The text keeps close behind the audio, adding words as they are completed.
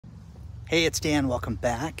Hey, it's Dan. Welcome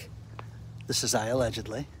back. This is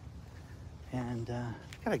iAllegedly, and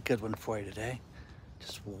got a good one for you today.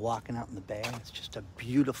 Just walking out in the bay. It's just a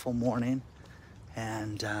beautiful morning,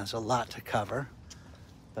 and there's a lot to cover.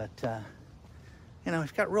 But you know,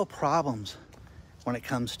 we've got real problems when it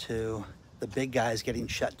comes to the big guys getting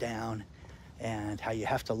shut down, and how you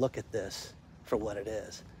have to look at this for what it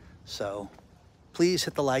is. So please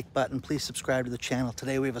hit the like button. Please subscribe to the channel.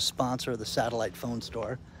 Today we have a sponsor of the satellite phone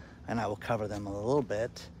store, and I will cover them a little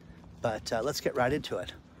bit, but let's get right into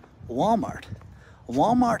it. Walmart.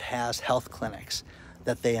 Walmart has health clinics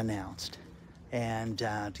that they announced. And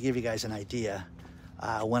to give you guys an idea,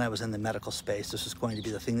 when I was in the medical space, this was going to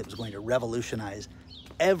be the thing that was going to revolutionize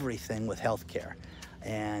everything with healthcare.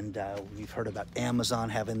 And we've heard about Amazon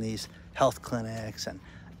having these health clinics and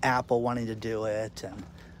Apple wanting to do it, and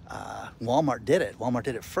Walmart did it. Walmart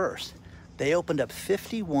did it first. They opened up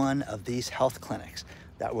 51 of these health clinics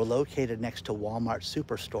that were located next to Walmart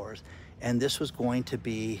superstores, and this was going to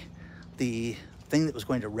be the thing that was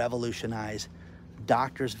going to revolutionize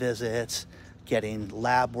doctor's visits, getting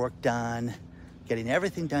lab work done, getting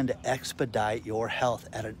everything done to expedite your health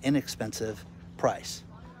at an inexpensive price.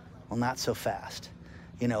 Well, not so fast.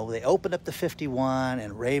 You know, they opened up the 51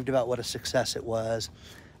 and raved about what a success it was.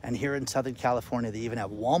 And here in Southern California, they even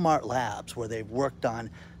have Walmart labs where they've worked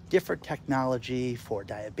on different technology for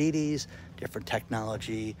diabetes, different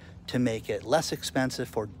technology to make it less expensive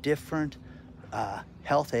for different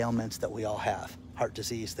health ailments that we all have, heart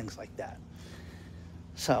disease, things like that.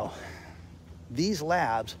 So these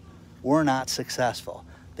labs were not successful.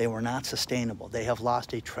 They were not sustainable. They have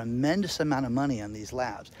lost a tremendous amount of money on these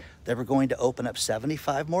labs. They were going to open up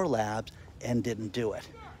 75 more labs and didn't do it.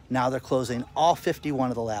 Now they're closing all 51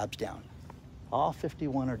 of the labs down. All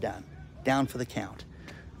 51 are down for the count.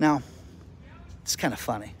 Now, it's kind of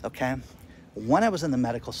funny, okay? When I was in the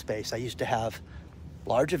medical space, I used to have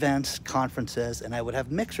large events, conferences, and I would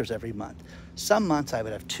have mixers every month. Some months I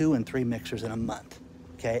would have 2 and 3 mixers in a month,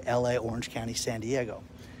 okay? LA, Orange County, San Diego.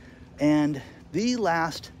 And the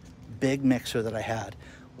last big mixer that I had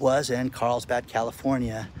was in Carlsbad,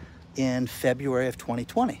 California in February of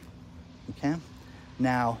 2020, okay?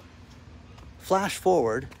 Now, flash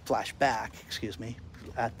back, excuse me,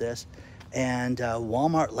 at this, and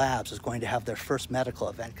Walmart Labs is going to have their first medical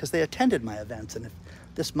event because they attended my events. And if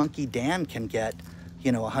this monkey Dan can get,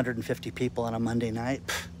 you know, 150 people on a Monday night,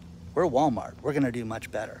 we're Walmart. We're going to do much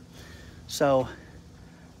better. So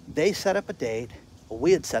they set up a date. Well,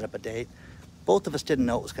 we had set up a date. Both of us didn't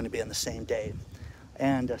know it was going to be on the same date.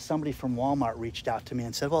 And somebody from Walmart reached out to me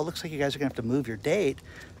and said, well, it looks like you guys are going to have to move your date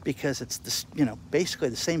because it's this, you know, basically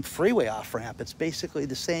the same freeway off ramp. It's basically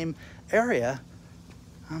the same area.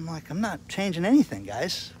 I'm like, I'm not changing anything,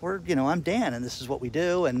 guys. You know, I'm Dan, and this is what we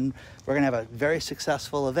do, and we're gonna have a very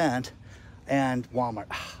successful event. And Walmart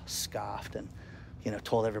scoffed and, you know,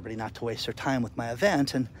 told everybody not to waste their time with my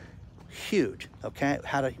event. And huge, okay?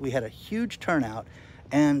 We had a huge turnout.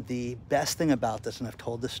 And the best thing about this, and I've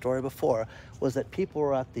told this story before, was that people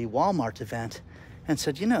were at the Walmart event and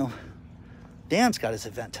said, you know, Dan's got his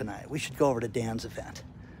event tonight. We should go over to Dan's event.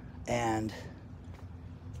 And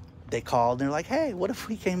they called and they're like, hey, what if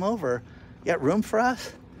we came over? You got room for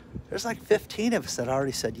us? There's like 15 of us that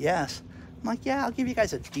already said yes. I'm like, yeah, I'll give you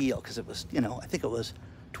guys a deal, because it was, you know, I think it was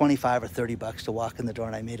 25 or 30 bucks to walk in the door,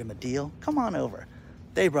 and I made them a deal. Come on over.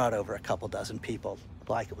 They brought over a couple dozen people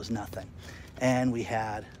like it was nothing. And we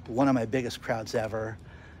had one of my biggest crowds ever,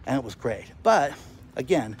 and it was great. But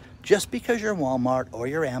again, just because you're Walmart or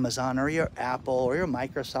you're Amazon or you're Apple or you're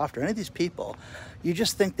Microsoft or any of these people, you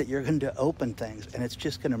just think that you're going to open things and it's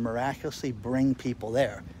just going to miraculously bring people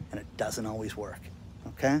there. And it doesn't always work,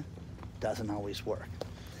 okay? Doesn't always work.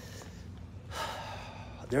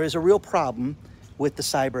 There is a real problem with the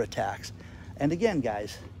cyber attacks. And again,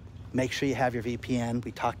 guys, make sure you have your VPN.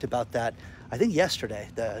 We talked about that, I think yesterday,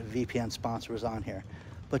 the VPN sponsor was on here.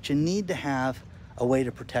 But you need to have a way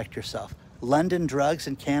to protect yourself. London Drugs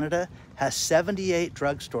in Canada has 78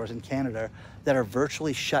 drugstores in Canada that are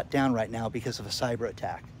virtually shut down right now because of a cyber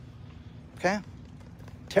attack. Okay?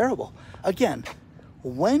 Terrible. Again,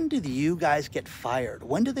 when do you guys get fired?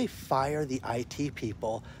 When do they fire the IT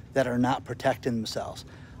people that are not protecting themselves?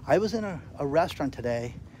 I was in a restaurant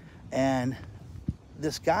today, and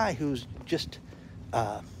this guy who's just,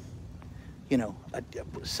 you know, a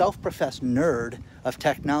self-professed nerd of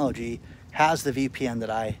technology has the VPN that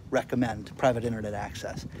I recommend, private internet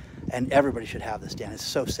access. And everybody should have this, Dan. It's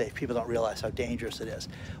so safe. People don't realize how dangerous it is.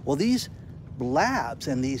 Well, these labs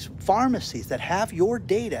and these pharmacies that have your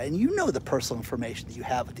data, and you know the personal information that you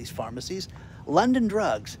have at these pharmacies, London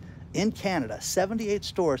Drugs in Canada, 78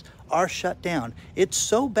 stores are shut down. It's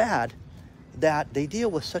so bad that they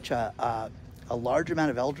deal with such a large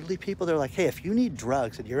amount of elderly people. They're like, hey, if you need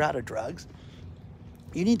drugs and you're out of drugs,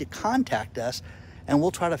 you need to contact us and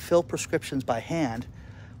we'll try to fill prescriptions by hand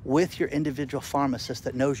with your individual pharmacist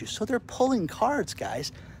that knows you. So they're pulling cards,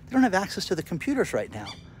 guys. They don't have access to the computers right now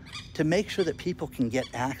to make sure that people can get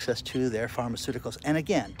access to their pharmaceuticals. And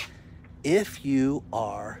again, if you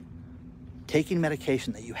are taking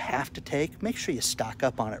medication that you have to take, make sure you stock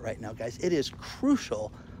up on it right now, guys. It is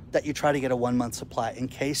crucial that you try to get a 1-month supply in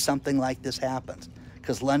case something like this happens,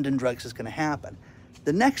 because London Drugs is going to happen.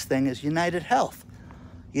 The next thing is United Health.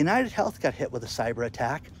 United Health got hit with a cyber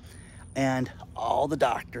attack, and all the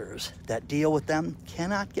doctors that deal with them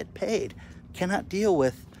cannot get paid, cannot deal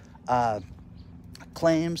with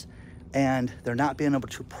claims, and they're not being able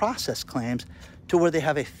to process claims to where they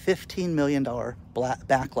have a $15 million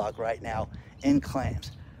backlog right now in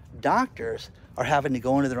claims. Doctors are having to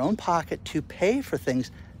go into their own pocket to pay for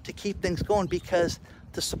things to keep things going, because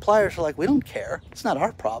the suppliers are like, we don't care. It's not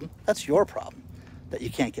our problem. That's your problem that you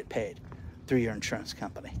can't get paid through your insurance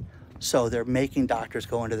company. So they're making doctors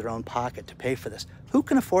go into their own pocket to pay for this. Who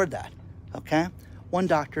can afford that? Okay? One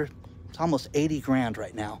doctor, it's almost 80 grand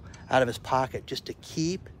right now out of his pocket just to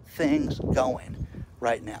keep things going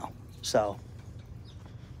right now. So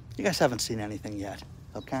you guys haven't seen anything yet,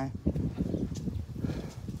 okay?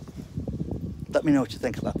 Let me know what you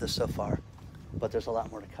think about this so far, but there's a lot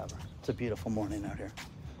more to cover. It's a beautiful morning out here.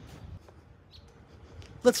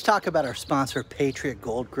 Let's talk about our sponsor, Patriot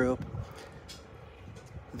Gold Group.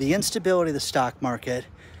 The instability of the stock market,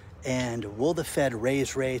 and will the Fed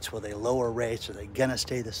raise rates, will they lower rates, are they gonna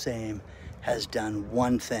stay the same, has done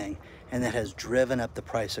one thing, and that has driven up the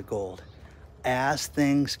price of gold. As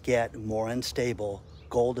things get more unstable,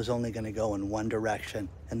 gold is only gonna go in one direction,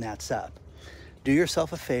 and that's up. Do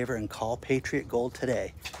yourself a favor and call Patriot Gold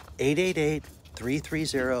today,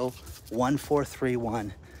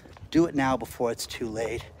 888-330-1431. Do it now before it's too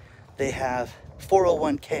late. They have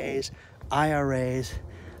 401ks, IRAs,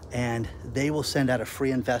 and they will send out a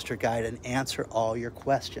free investor guide and answer all your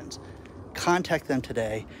questions. Contact them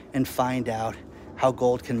today and find out how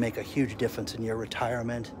gold can make a huge difference in your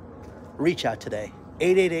retirement. Reach out today,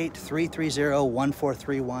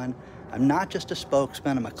 888-330-1431. I'm not just a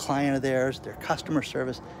spokesman, I'm a client of theirs. Their customer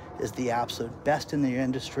service is the absolute best in the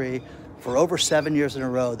industry. For over 7 years in a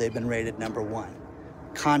row, they've been rated #1.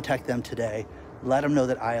 Contact them today. Let them know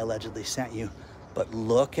that iAllegedly sent you. But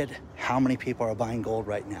look at how many people are buying gold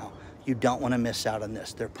right now. You don't want to miss out on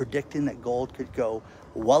this. They're predicting that gold could go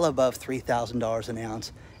well above $3,000 an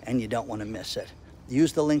ounce, and you don't want to miss it.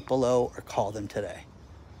 Use the link below or call them today.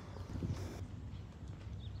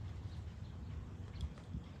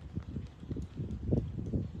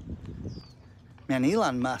 Man,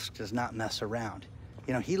 Elon Musk does not mess around.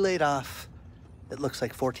 You know, he laid off, it looks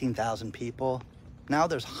like 14,000 people. Now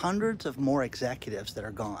there's hundreds of more executives that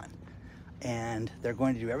are gone. And they're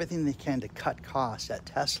going to do everything they can to cut costs at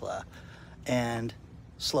Tesla and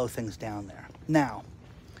slow things down there. Now,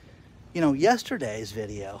 you know, yesterday's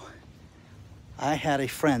video, I had a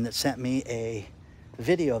friend that sent me a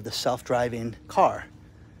video of the self-driving car.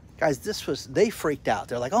 Guys, they freaked out.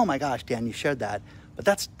 They're like, oh my gosh, Dan, you shared that. But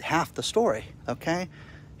that's half the story, okay?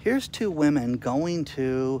 Here's two women going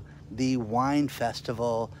to the wine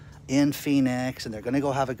festival in Phoenix, and they're gonna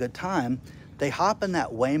go have a good time. They hop in that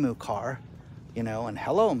Waymo car, you know, and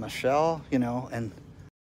hello, Michelle, you know, and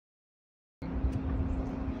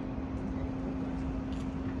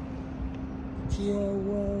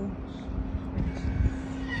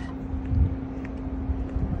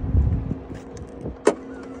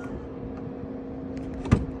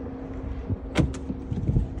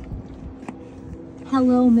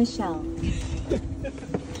hello, Michelle.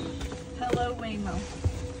 Hello, Waymo.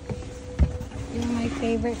 You're my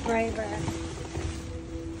favorite driver.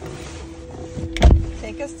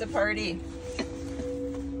 Take us to party.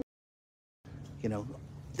 you know,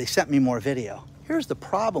 they sent me more video. Here's the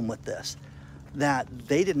problem with this, that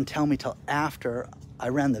they didn't tell me till after I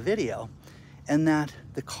ran the video, and that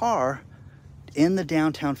the car in the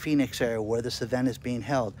downtown Phoenix area where this event is being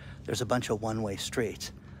held, there's a bunch of one-way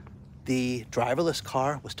streets. The driverless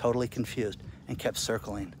car was totally confused and kept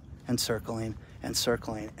circling and circling and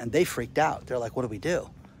circling, and they freaked out. They're like, what do we do?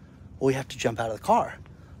 Well, we have to jump out of the car.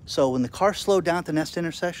 So when the car slowed down at the next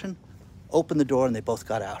intersection, opened the door and they both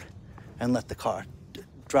got out and let the car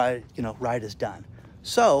drive, you know, ride is done.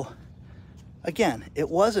 So again, it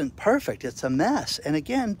wasn't perfect, it's a mess. And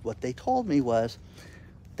again, what they told me was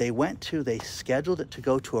they scheduled it to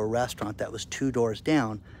go to a restaurant that was 2 doors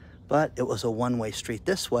down, but it was a one-way street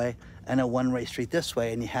this way and a one-way street this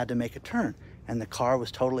way, and you had to make a turn. And the car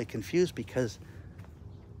was totally confused because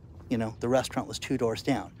you know, the restaurant was 2 doors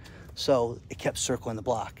down. So it kept circling the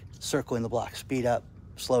block, speed up,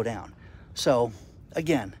 slow down. So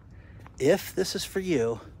again, if this is for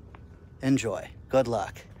you, enjoy, good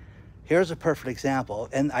luck. Here's a perfect example,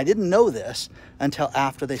 and I didn't know this until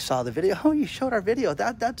after they saw the video. Oh, you showed our video.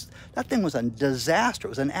 That thing was a disaster. It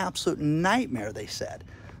was an absolute nightmare, they said.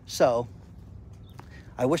 So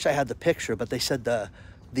I wish I had the picture, but they said the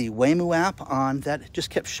Waymo app on that just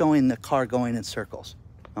kept showing the car going in circles,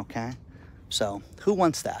 okay? So who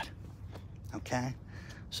wants that, okay?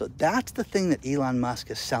 So that's the thing that Elon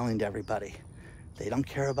Musk is selling to everybody. They don't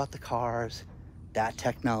care about the cars. That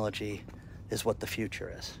technology is what the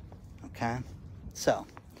future is. Okay, so,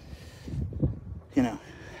 you know,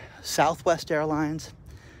 Southwest Airlines,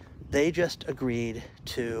 they just agreed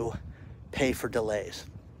to pay for delays.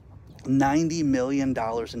 $90 million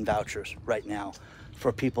in vouchers right now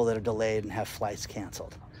for people that are delayed and have flights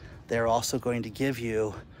canceled. They're also going to give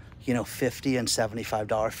you, you know, $50 and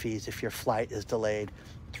 $75 fees if your flight is delayed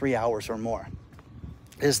 3 hours or more.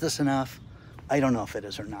 Is this enough? I don't know if it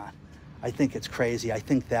is or not. I think it's crazy. I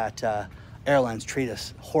think that airlines treat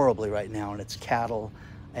us horribly right now, and it's cattle,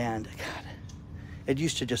 and God, it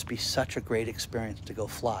used to just be such a great experience to go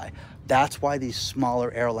fly. That's why these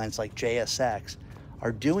smaller airlines like JSX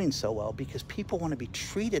are doing so well, because people want to be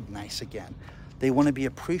treated nice again. They want to be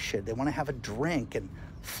appreciated. They want to have a drink and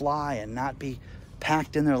fly and not be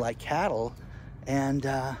packed in there like cattle, and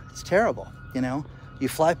it's terrible, you know? You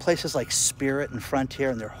fly places like Spirit and Frontier,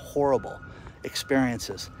 and they're horrible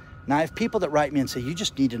experiences. Now, I have people that write me and say, you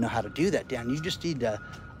just need to know how to do that, Dan. You just need to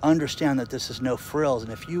understand that this is no frills.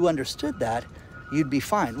 And if you understood that, you'd be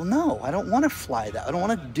fine. Well, no, I don't want to fly that. I don't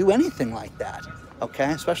want to do anything like that,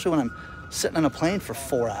 okay? Especially when I'm sitting on a plane for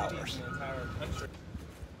 4 hours.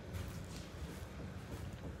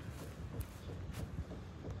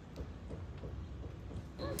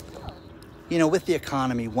 You know, with the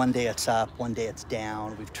economy, one day it's up, one day it's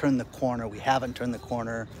down. We've turned the corner. We haven't turned the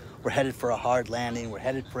corner. We're headed for a hard landing. We're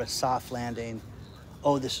headed for a soft landing.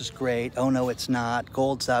 Oh, this is great. Oh, no, it's not.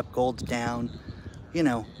 Gold's up, gold's down. You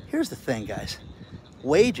know, here's the thing, guys.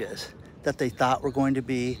 Wages that they thought were going to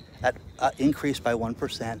be at increased by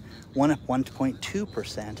 1%, went up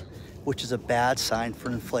 1.2%, which is a bad sign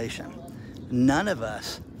for inflation. None of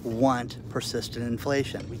us want persistent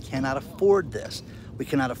inflation. We cannot afford this. We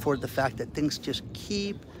cannot afford the fact that things just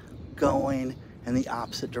keep going in the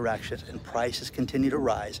opposite direction, and prices continue to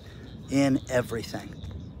rise in everything,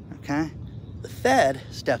 okay? The Fed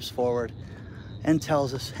steps forward and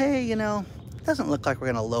tells us, hey, you know, it doesn't look like we're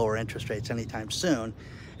gonna lower interest rates anytime soon,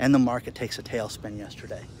 and the market takes a tailspin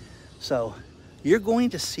yesterday. So you're going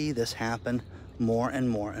to see this happen more and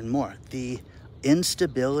more and more. The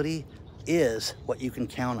instability is what you can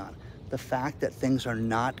count on. The fact that things are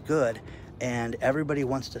not good and everybody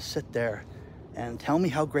wants to sit there and tell me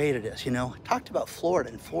how great it is. You know, I talked about Florida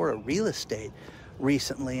and Florida real estate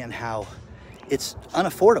recently and how it's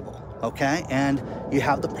unaffordable, okay? And you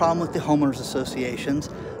have the problem with the homeowners associations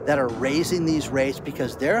that are raising these rates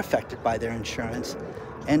because they're affected by their insurance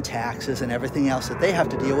and taxes and everything else that they have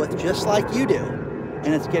to deal with, just like you do.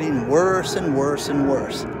 And it's getting worse and worse and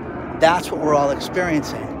worse. That's what we're all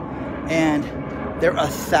experiencing. And there are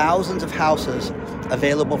thousands of houses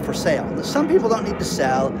available for sale. Now, some people don't need to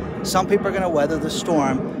sell. Some people are going to weather the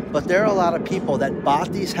storm, but there are a lot of people that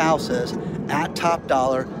bought these houses at top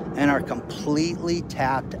dollar and are completely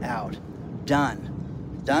tapped out.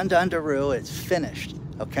 Done. Done, Daroo. It's finished,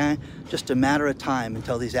 okay? Just a matter of time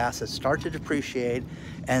until these assets start to depreciate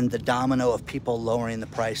and the domino of people lowering the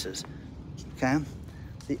prices, okay?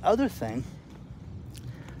 The other thing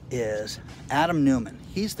is Adam Newman.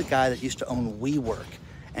 He's the guy that used to own WeWork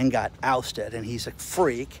and got ousted, and he's a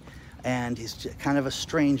freak, and he's kind of a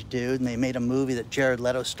strange dude, and they made a movie that Jared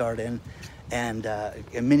Leto starred in, and a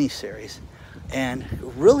miniseries, and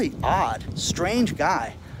really odd, strange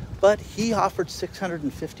guy, but he offered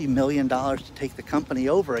 $650 million to take the company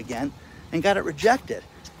over again and got it rejected.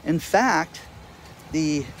 In fact,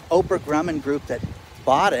 the Oprah Grumman group that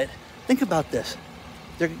bought it, think about this,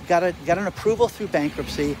 they got an approval through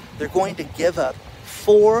bankruptcy. They're going to give up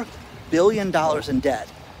 $4 billion in debt.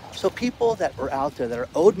 So people that were out there that are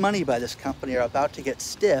owed money by this company are about to get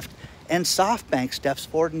stiffed, and SoftBank steps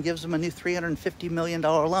forward and gives them a new $350 million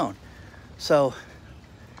loan. So,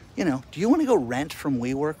 you know, do you want to go rent from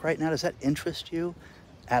WeWork right now? Does that interest you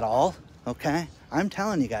at all? Okay, I'm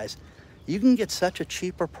telling you guys, you can get such a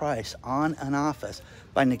cheaper price on an office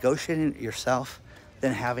by negotiating it yourself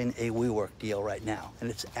than having a WeWork deal right now. And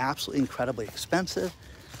it's absolutely incredibly expensive,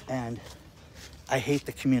 and I hate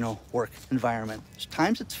the communal work environment. There's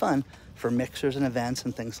times it's fun for mixers and events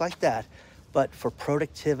and things like that, But for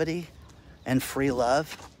productivity and free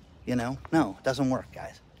love, you know, no, it doesn't work,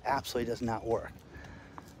 guys. Absolutely does not work.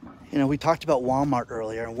 You know, we talked about Walmart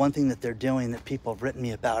earlier, and one thing that they're doing that people have written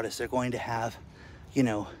me about is they're going to have, you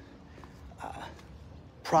know,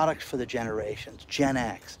 products for the generations, Gen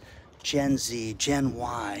X, Gen Z, Gen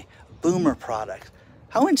Y, boomer products.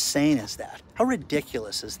 How insane is that? How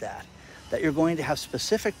ridiculous is that? That you're going to have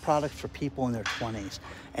specific products for people in their 20s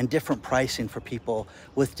and different pricing for people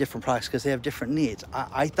with different products because they have different needs.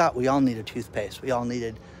 I thought we all needed toothpaste. We all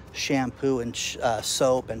needed shampoo and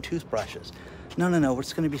soap and toothbrushes. No, no, no,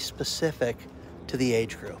 it's going to be specific to the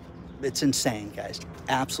age group. It's insane, guys,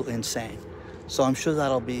 absolutely insane. So I'm sure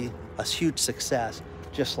that'll be a huge success,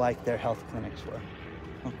 just like their health clinics were,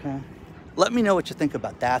 okay? Let me know what you think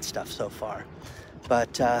about that stuff so far.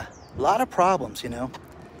 But a lot of problems, you know,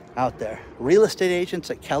 out there. Real estate agents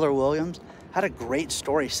at Keller Williams had a great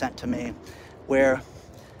story sent to me where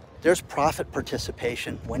there's profit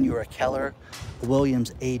participation when you're a Keller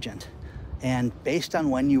Williams agent. And based on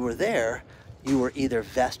when you were there, you were either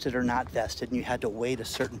vested or not vested, and you had to wait a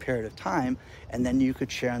certain period of time, and then you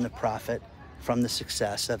could share in the profit from the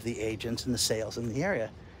success of the agents and the sales in the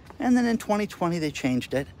area. And then in 2020, they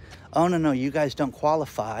changed it. Oh, no, no, you guys don't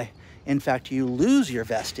qualify. In fact, you lose your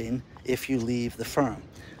vesting if you leave the firm.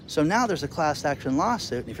 So now there's a class action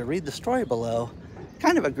lawsuit, and if you read the story below,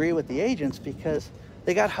 kind of agree with the agents because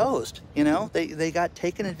they got hosed, you know, they got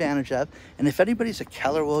taken advantage of. And if anybody's a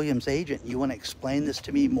Keller Williams agent, you want to explain this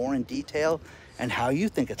to me more in detail and how you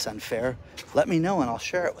think it's unfair, let me know and I'll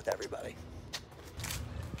share it with everybody.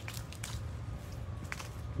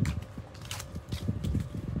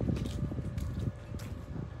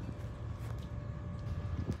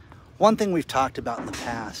 One thing we've talked about in the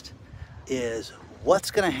past is what's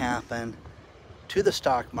going to happen to the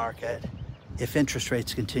stock market if interest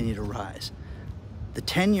rates continue to rise. The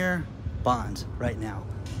 10-year bonds right now,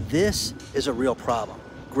 this is a real problem.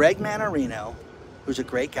 Greg Manarino, who's a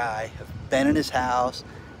great guy, I've been in his house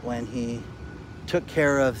when he took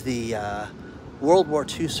care of the World War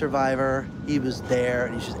II survivor. He was there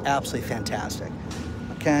and he's just absolutely fantastic,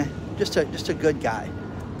 okay? Just a good guy.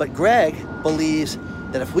 But Greg believes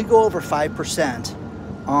that if we go over 5%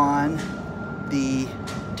 on the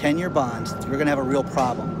 10-year bonds, we're gonna have a real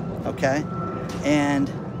problem, okay? And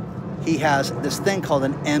he has this thing called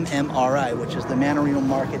an MMRI, which is the Manarino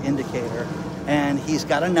Market Indicator, and he's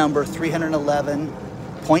got a number,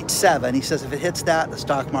 311.7. He says if it hits that, the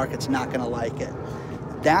stock market's not gonna like it.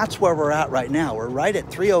 That's where we're at right now. We're right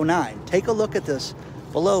at 309. Take a look at this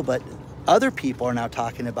below, but other people are now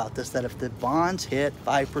talking about this, that if the bonds hit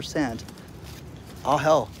 5%, all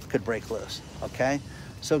hell could break loose, okay?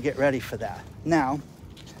 So get ready for that. Now,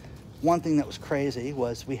 one thing that was crazy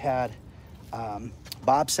was we had,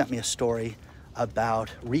 Bob sent me a story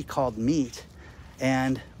about recalled meat,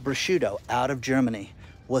 and prosciutto out of Germany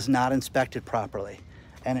was not inspected properly.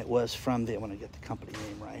 And it was from the, I want to get the company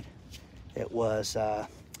name right. It was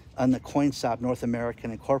on the CoinSop North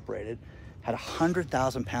American Incorporated, had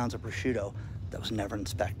 100,000 pounds of prosciutto that was never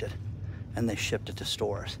inspected. And they shipped it to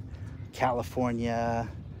stores. California,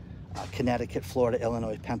 Connecticut, Florida,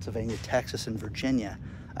 Illinois, Pennsylvania, Texas, and Virginia.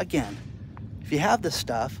 Again, if you have this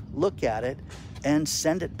stuff, look at it and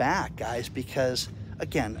send it back, guys, because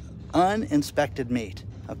again, uninspected meat,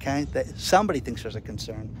 okay? Somebody thinks there's a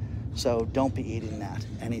concern, so don't be eating that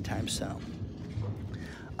anytime soon.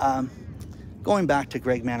 Going back to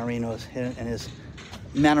Greg Manarino and his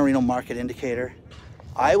Manarino Market Indicator,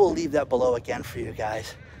 I will leave that below again for you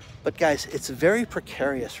guys. But guys, it's very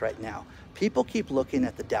precarious right now. People keep looking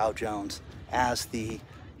at the Dow Jones as the,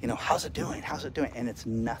 you know, how's it doing? How's it doing? And it's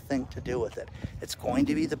nothing to do with it. It's going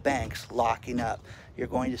to be the banks locking up. You're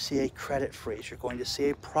going to see a credit freeze. You're going to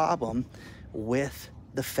see a problem with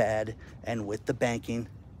the Fed and with the banking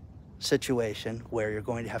situation where you're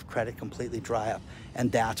going to have credit completely dry up.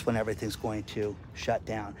 And that's when everything's going to shut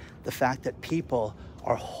down. The fact that people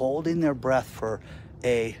are holding their breath for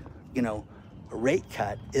a, you know, rate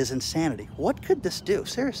cut is insanity. What could this do?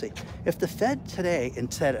 Seriously, if the Fed today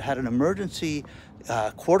instead had an emergency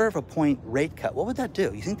quarter of a point rate cut, what would that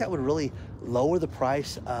do? You think that would really lower the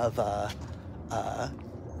price of,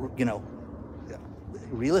 you know,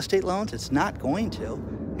 real estate loans? It's not going to. You're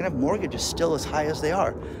gonna have mortgages still as high as they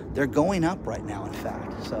are. They're going up right now, in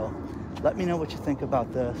fact. So let me know what you think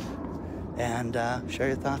about this and share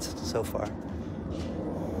your thoughts so far.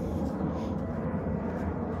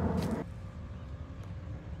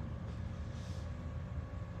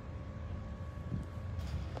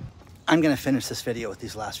 I'm gonna finish this video with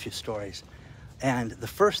these last few stories. And the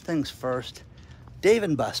first things first,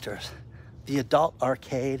 Dave & Buster's, the adult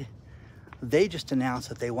arcade. they just announced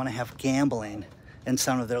that they want to have gambling in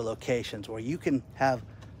some of their locations where you can have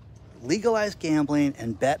legalized gambling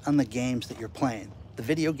and bet on the games that you're playing. The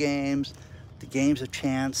video games, the games of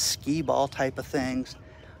chance, skee ball type of things.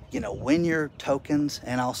 You know, win your tokens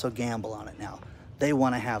and also gamble on it now. They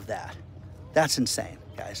want to have that. That's insane,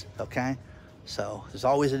 guys, okay? So there's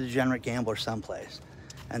always a degenerate gambler someplace,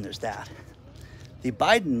 and there's that. The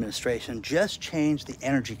Biden administration just changed the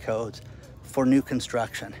energy codes for new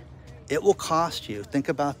construction. It will cost you, think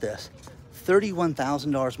about this,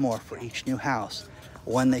 $31,000 more for each new house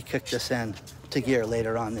when they kick this in to gear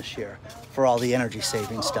later on this year for all the energy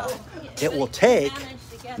saving stuff. It will take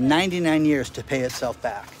 99 years to pay itself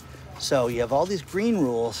back. So you have all these green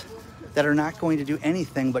rules that are not going to do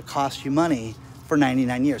anything but cost you money for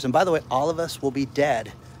 99 years. And by the way, all of us will be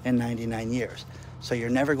dead in 99 years. So you're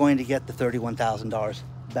never going to get the $31,000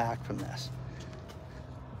 back from this.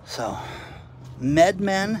 So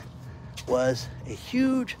MedMen was a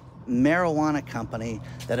huge marijuana company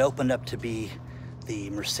that opened up to be the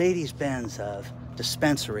Mercedes-Benz of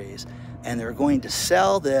dispensaries, and they were going to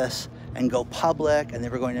sell this and go public, and they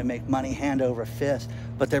were going to make money hand over fist,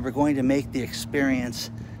 but they were going to make the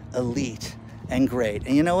experience elite and great.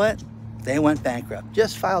 And you know what? They went bankrupt,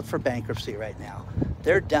 just filed for bankruptcy right now.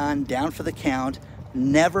 They're done, down for the count,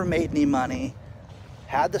 never made any money,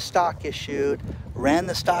 had the stock issued, ran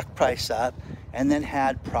the stock price up, and then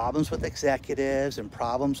had problems with executives and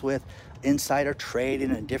problems with insider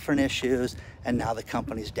trading and different issues, and now the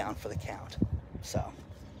company's down for the count. So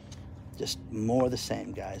just more of the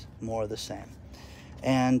same, guys, more of the same.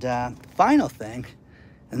 And final thing,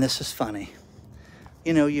 and this is funny,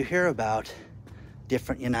 you know, you hear about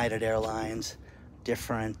different United Airlines,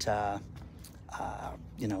 different,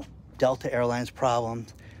 you know, Delta Airlines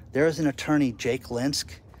problems. There is an attorney, Jake Linsk,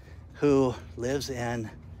 who lives in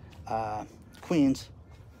Queens,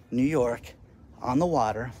 New York, on the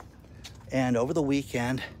water. And over the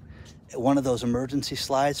weekend, one of those emergency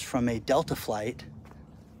slides from a Delta flight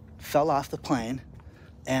fell off the plane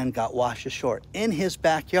and got washed ashore in his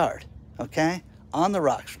backyard, okay? On the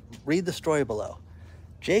rocks. Read the story below.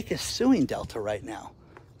 Jake is suing Delta right now.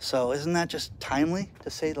 So isn't that just timely, to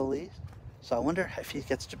say the least? So I wonder if he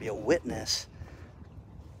gets to be a witness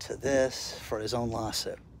to this for his own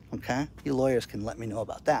lawsuit, okay? You lawyers can let me know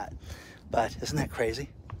about that. But isn't that crazy?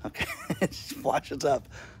 Okay, it just washes up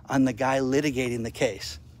on the guy litigating the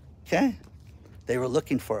case, okay? They were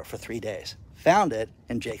looking for it for 3 days. Found it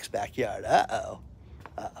in Jake's backyard. Uh-oh,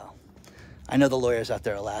 uh-oh. I know the lawyers out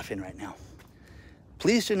there are laughing right now.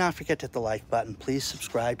 Please do not forget to hit the like button. Please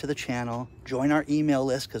subscribe to the channel. Join our email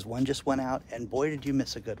list, because one just went out, and boy, did you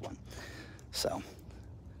miss a good one. So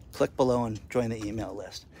click below and join the email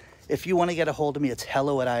list. If you want to get a hold of me, it's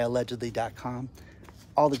hello@iallegedly.com.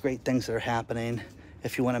 All the great things that are happening.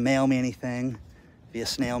 If you want to mail me anything via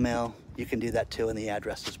snail mail, you can do that too, and the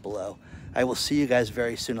address is below. I will see you guys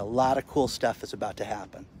very soon. A lot of cool stuff is about to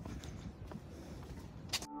happen.